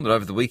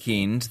Over the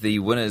weekend, the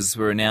winners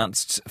were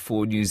announced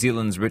for New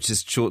Zealand's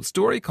richest short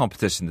story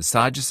competition. The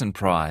Sargeson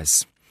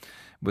Prize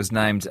was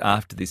named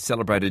after the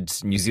celebrated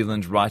New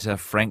Zealand writer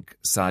Frank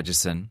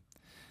Sargeson.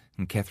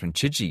 And Catherine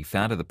Chidgey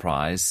founded the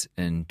prize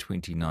in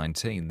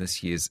 2019.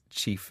 This year's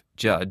chief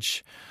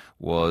judge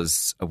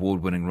was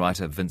award-winning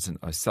writer Vincent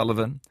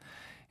O'Sullivan.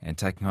 And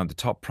taking home the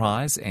top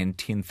prize and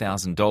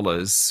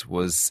 $10,000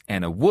 was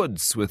Anna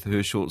Woods with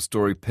her short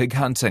story Pig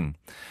Hunting.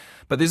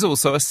 But there's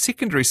also a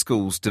secondary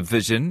schools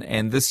division,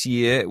 and this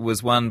year it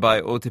was won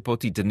by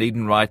Otepoti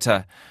Dunedin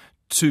writer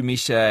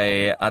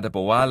Tunmise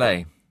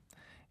Adebowale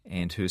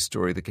and her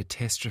story The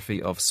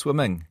Catastrophe of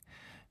Swimming.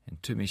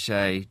 And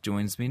Tunmise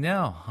joins me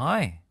now.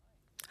 Hi.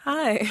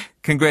 Hi.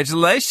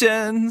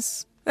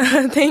 Congratulations.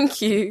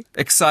 Thank you.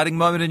 Exciting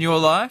moment in your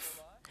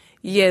life?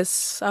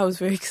 Yes, I was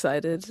very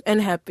excited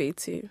and happy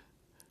too.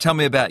 Tell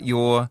me about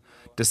your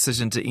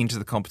decision to enter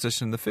the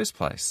competition in the first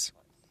place.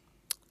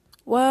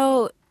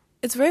 Well,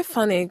 it's very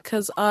funny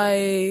because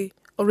I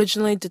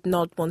originally did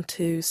not want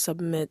to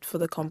submit for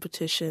the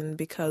competition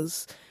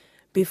because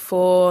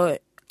before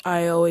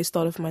I always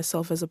thought of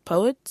myself as a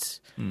poet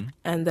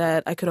and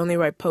that I could only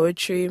write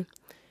poetry.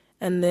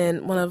 And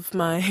then one of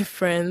my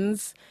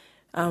friends,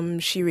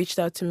 she reached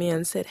out to me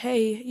and said,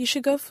 hey, you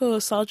should go for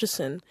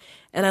Sargeson.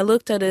 And I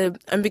looked at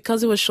it, and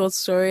because it was short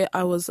story,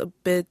 I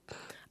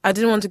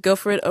didn't want to go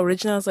for it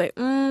originally. I was like,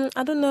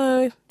 I don't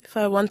know if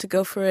I want to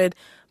go for it.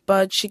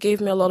 But she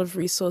gave me a lot of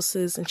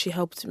resources and she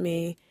helped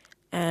me,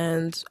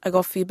 and I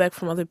got feedback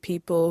from other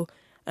people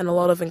and a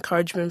lot of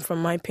encouragement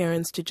from my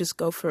parents to just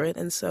go for it.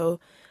 And so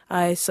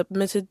I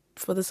submitted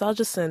for the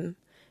Sargeson.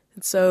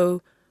 And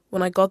so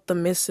when I got the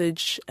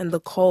message and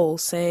the call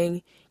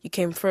saying you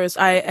came first,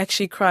 I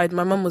actually cried.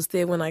 My mum was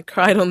there when I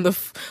cried on the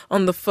phone.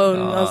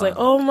 Oh. I was like,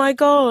 oh my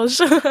gosh.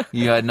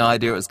 You had no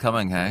idea it was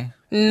coming, hey?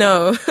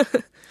 No.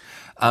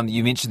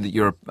 You mentioned that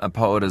you're a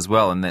poet as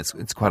well, and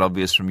it's quite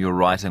obvious from your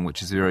writing,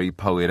 which is very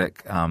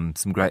poetic.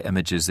 Some great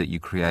images that you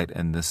create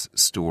in this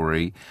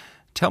story.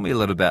 Tell me a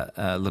little bit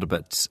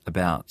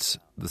about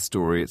the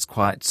story. It's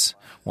quite,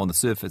 on the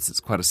surface, it's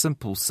quite a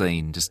simple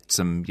scene, just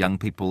some young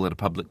people at a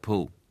public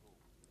pool.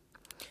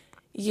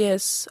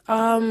 Yes,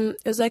 it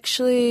was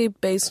actually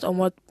based on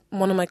what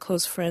one of my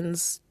close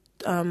friends,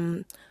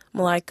 Malaika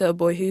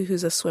Boyhu,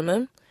 who's a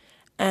swimmer,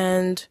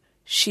 and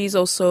she's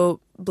also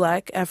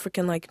Black,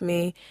 African like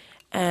me.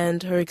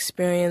 And her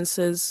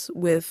experiences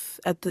with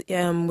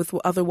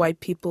other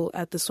white people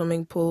at the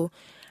swimming pool,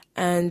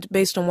 and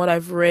based on what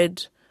I've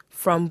read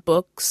from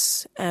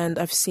books and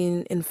I've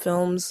seen in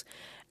films,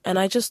 and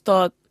I just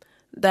thought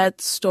that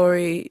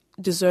story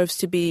deserves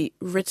to be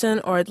written,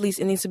 or at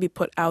least it needs to be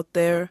put out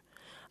there,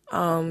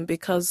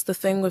 because the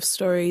thing with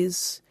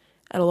stories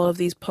and a lot of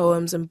these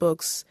poems and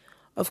books,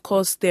 of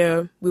course,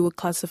 we would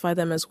classify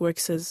them as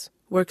works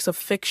of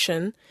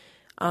fiction.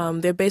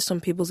 They're based on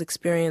people's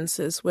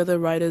experiences, whether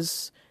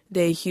writers,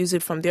 they use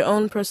it from their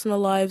own personal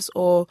lives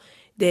or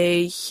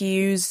they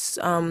use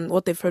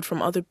what they've heard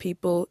from other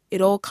people. It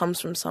all comes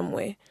from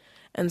somewhere.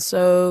 And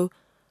so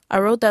I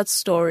wrote that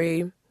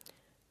story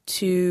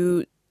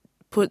with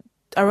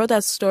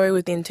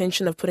the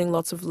intention of putting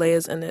lots of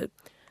layers in it,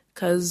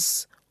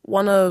 because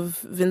one of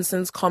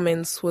Vincent's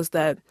comments was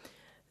that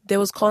there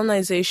was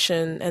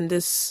colonization and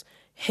this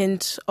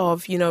hint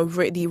of,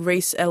 the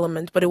race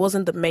element, but it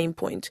wasn't the main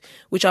point,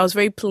 which I was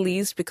very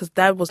pleased because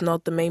that was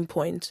not the main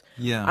point.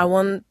 Yeah. I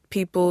want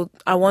a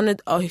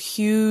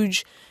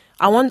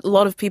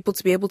lot of people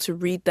to be able to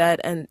read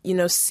that and,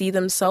 see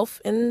themselves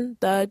in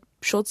that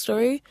short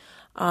story.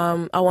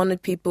 I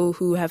wanted people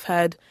who have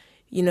had,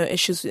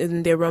 issues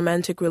in their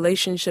romantic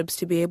relationships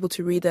to be able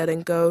to read that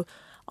and go,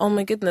 oh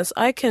my goodness,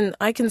 I can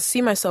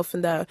see myself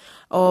in that.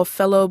 Or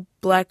fellow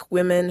Black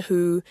women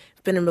who've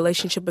been in a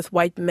relationship with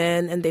white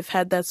men and they've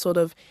had that sort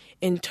of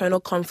internal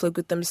conflict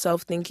with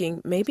themselves, thinking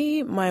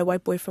maybe my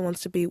white boyfriend wants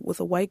to be with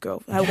a white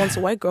girl. I wants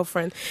a white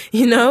girlfriend,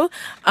 racism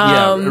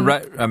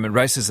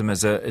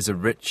is a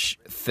rich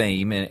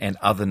theme, and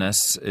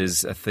otherness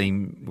is a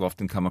theme we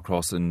often come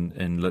across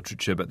in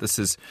literature. But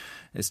it's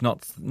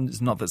not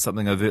that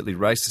something overtly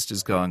racist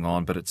is going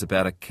on, but it's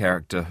about a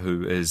character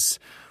who is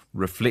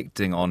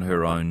reflecting on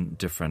her own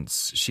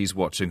difference. She's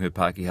watching her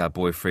Pākehā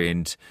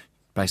boyfriend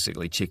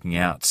basically checking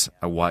out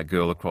a white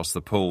girl across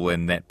the pool,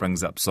 and that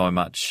brings up so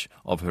much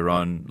of her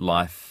own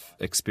life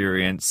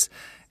experience.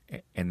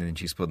 And then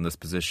she's put in this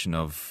position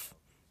of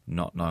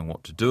not knowing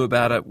what to do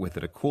about it, whether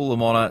to call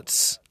him on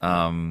it.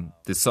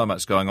 There's so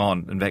much going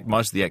on. In fact,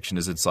 most of the action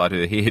is inside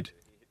her head.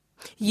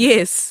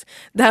 Yes,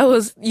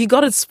 you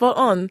got it spot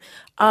on.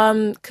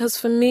 Because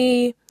for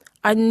me,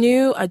 I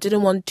knew I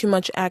didn't want too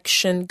much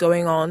action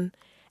going on.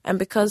 And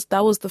because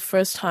that was the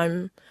first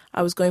time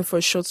I was going for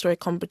a short story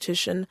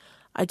competition,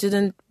 I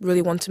didn't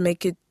really want to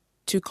make it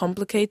too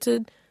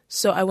complicated.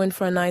 So I went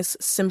for a nice,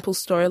 simple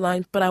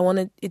storyline, but I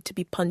wanted it to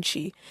be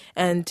punchy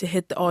and to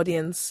hit the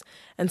audience.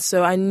 And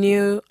so I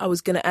knew I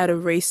was going to add a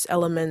race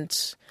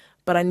element,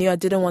 but I knew I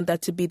didn't want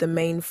that to be the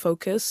main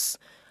focus.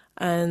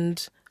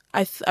 And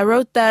I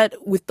wrote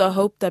that with the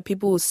hope that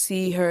people will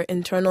see her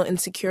internal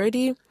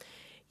insecurity.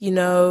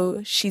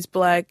 she's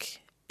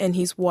black and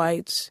he's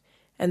white,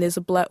 and there's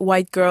a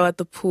white girl at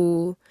the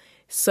pool.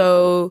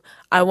 So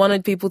I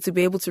wanted people to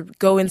be able to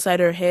go inside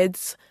her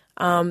heads.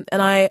 And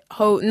I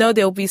know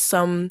there'll be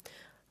some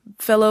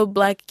fellow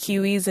black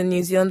Kiwis in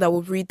New Zealand that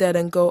will read that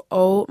and go,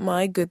 oh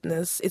my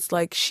goodness, it's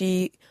like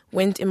she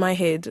went in my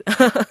head.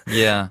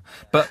 Yeah,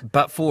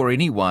 but for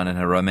anyone in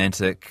a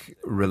romantic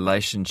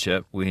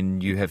relationship, when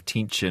you have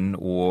tension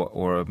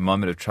or a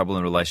moment of trouble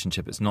in a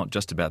relationship, it's not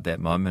just about that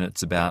moment,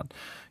 it's about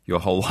your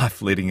whole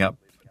life leading up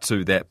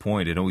to that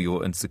point and all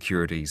your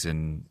insecurities,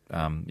 and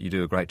you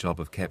do a great job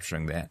of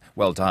capturing that.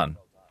 Well done.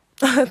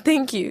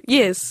 Thank you.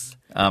 Yes.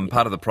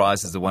 Part of the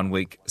prize is the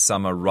 1-week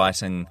summer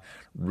writing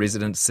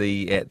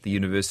residency at the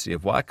University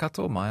of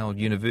Waikato, my old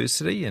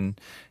university. And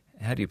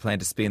how do you plan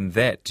to spend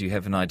that? Do you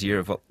have an idea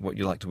of what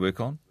you like to work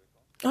on?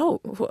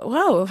 Oh,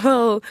 wow.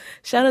 Well,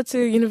 shout out to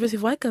University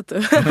of Waikato.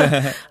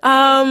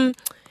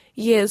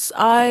 Yes,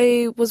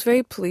 I was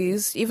very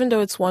pleased. Even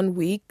though it's 1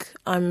 week,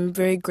 I'm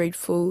very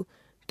grateful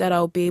that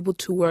I'll be able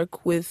to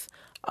work with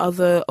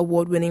other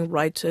award-winning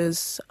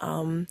writers.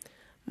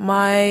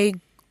 My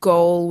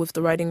goal with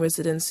the writing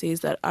residency is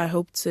that I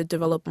hope to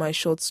develop my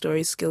short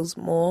story skills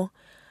more,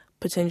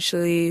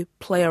 potentially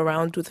play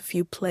around with a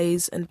few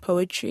plays and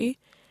poetry,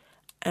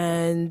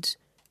 and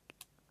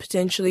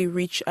potentially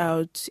reach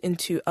out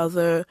into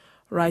other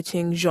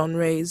writing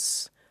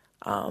genres,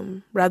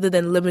 rather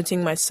than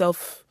limiting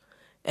myself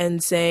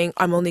and saying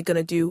I'm only going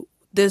to do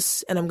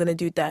this and I'm going to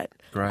do that.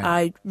 Right.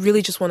 I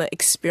really just want to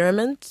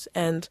experiment,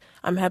 and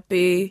I'm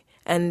happy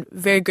and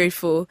very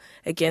grateful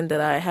again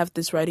that I have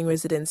this writing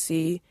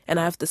residency and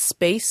I have the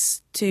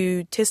space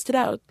to test it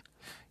out.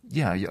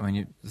 Yeah, I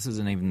mean, this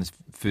isn't even the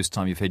first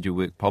time you've had your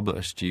work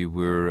published. You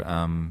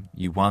won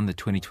the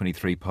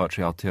 2023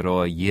 Poetry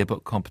Aotearoa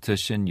yearbook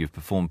competition. You've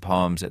performed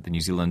poems at the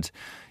New Zealand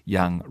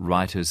Young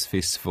Writers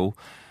Festival.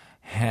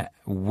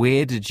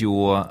 Where did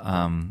your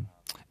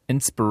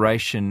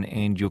inspiration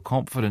and your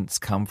confidence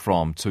come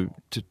from to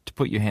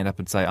put your hand up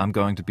and say, I'm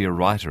going to be a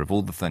writer, of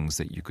all the things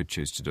that you could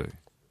choose to do?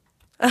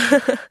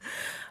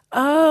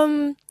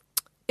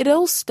 It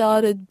all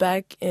started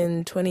back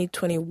in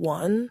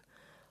 2021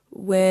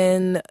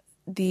 when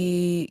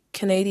the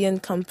Canadian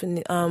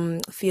company,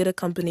 theatre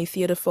company,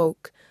 Theatre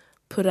Folk,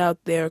 put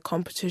out their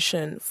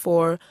competition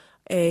for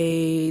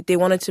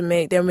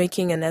they're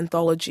making an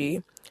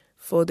anthology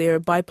for their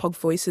BIPOC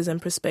Voices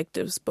and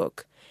Perspectives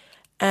book.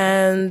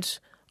 And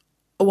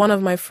one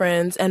of my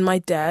friends, and my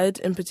dad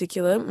in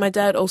particular, my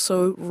dad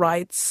also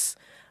writes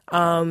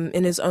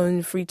in his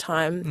own free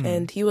time,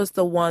 and he was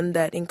the one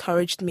that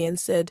encouraged me and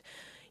said,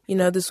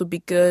 this would be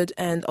good,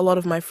 and a lot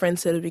of my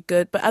friends said it would be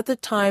good. But at the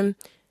time,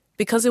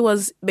 because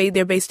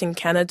they're based in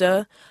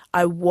Canada,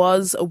 I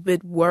was a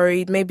bit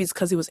worried. Maybe it's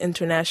because it was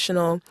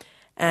international,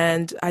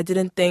 and I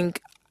didn't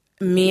think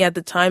at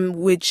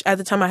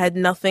the time I had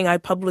nothing, I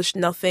published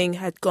nothing,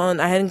 I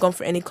hadn't gone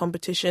for any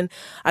competition.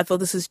 I thought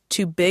this is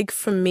too big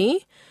for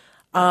me.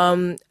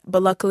 But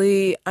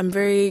luckily, I'm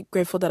very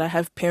grateful that I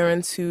have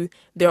parents who,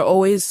 they're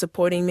always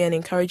supporting me and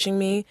encouraging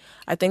me.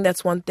 I think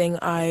that's one thing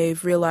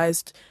I've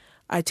realized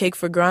I take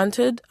for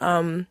granted.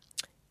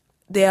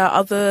 There are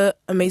other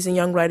amazing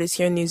young writers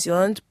here in New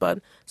Zealand, but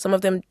some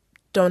of them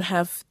don't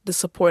have the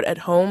support at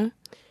home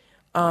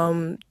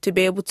to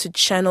be able to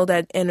channel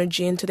that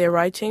energy into their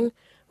writing.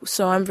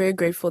 So I'm very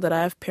grateful that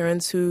I have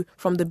parents who,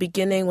 from the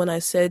beginning, when I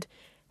said,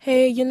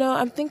 hey,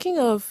 I'm thinking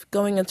of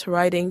going into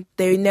writing,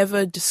 they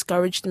never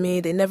discouraged me.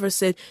 They never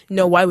said,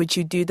 no, why would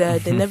you do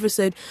that? They never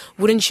said,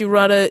 wouldn't you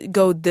rather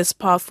go this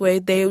pathway?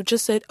 They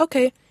just said,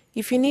 okay,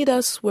 if you need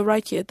us, we're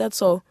right here. That's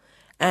all.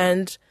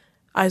 And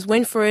I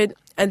went for it.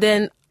 And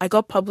then I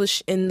got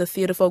published in the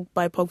Theatre Folk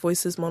BIPOC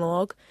Voices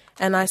monologue.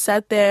 And I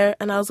sat there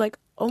and I was like,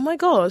 oh my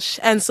gosh.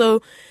 And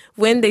so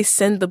when they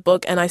sent the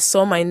book and I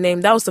saw my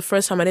name, that was the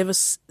first time I'd ever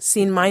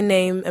seen my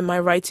name and my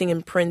writing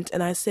in print.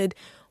 And I said,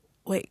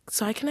 wait,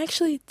 so I can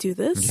actually do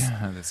this?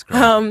 Yeah, that's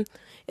great.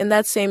 In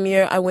that same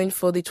year, I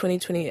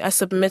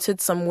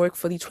submitted some work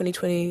for the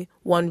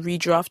 2021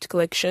 redraft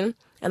collection,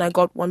 and I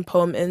got one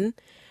poem in.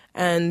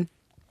 And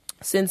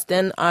since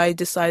then, I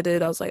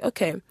was like,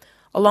 okay,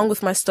 along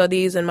with my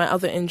studies and my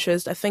other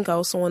interests, I'm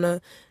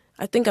going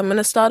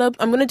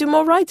to do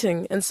more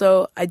writing. And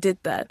so I did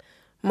that,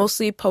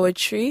 mostly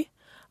poetry.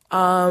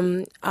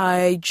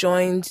 I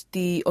joined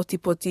the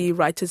Otepoti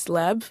Writers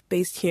Lab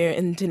based here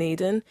in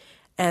Dunedin.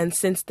 And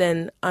since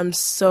then, I'm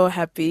so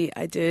happy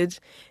I did.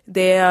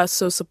 They are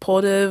so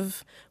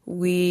supportive.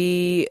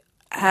 We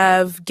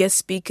have guest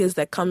speakers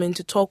that come in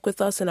to talk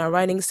with us in our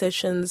writing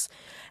sessions.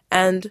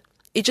 And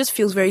it just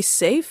feels very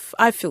safe.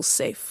 I feel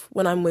safe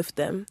when I'm with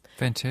them.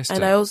 Fantastic.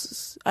 And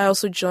I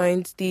also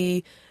joined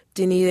the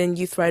Dunedin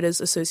Youth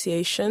Writers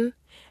Association.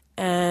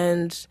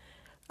 And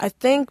I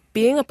think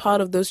being a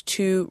part of those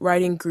two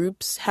writing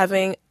groups,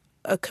 having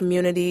a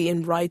community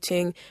in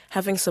writing,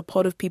 having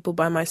supportive people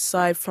by my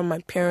side, from my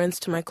parents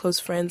to my close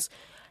friends,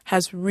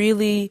 has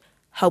really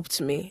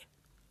helped me.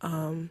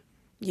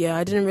 Yeah,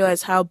 I didn't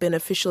realize how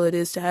beneficial it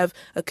is to have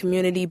a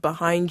community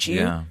behind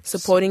you, Yeah.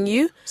 supporting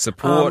you.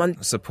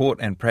 Support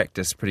and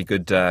practice, pretty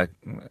good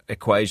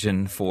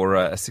equation for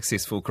a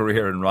successful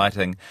career in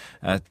writing.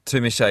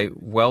 Tunmise,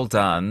 well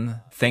done.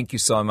 Thank you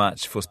so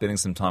much for spending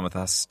some time with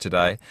us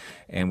today,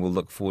 and we'll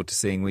look forward to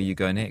seeing where you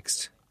go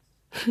next.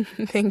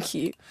 Thank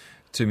you.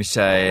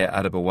 Tunmise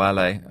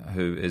Adebowale,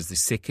 who is the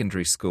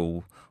secondary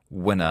school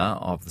winner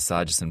of the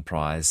Sargeson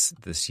Prize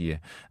this year.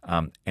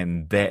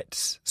 And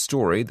that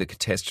story, The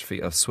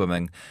Catastrophe of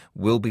Swimming,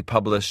 will be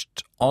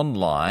published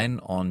online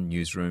on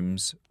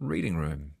Newsroom's Reading Room.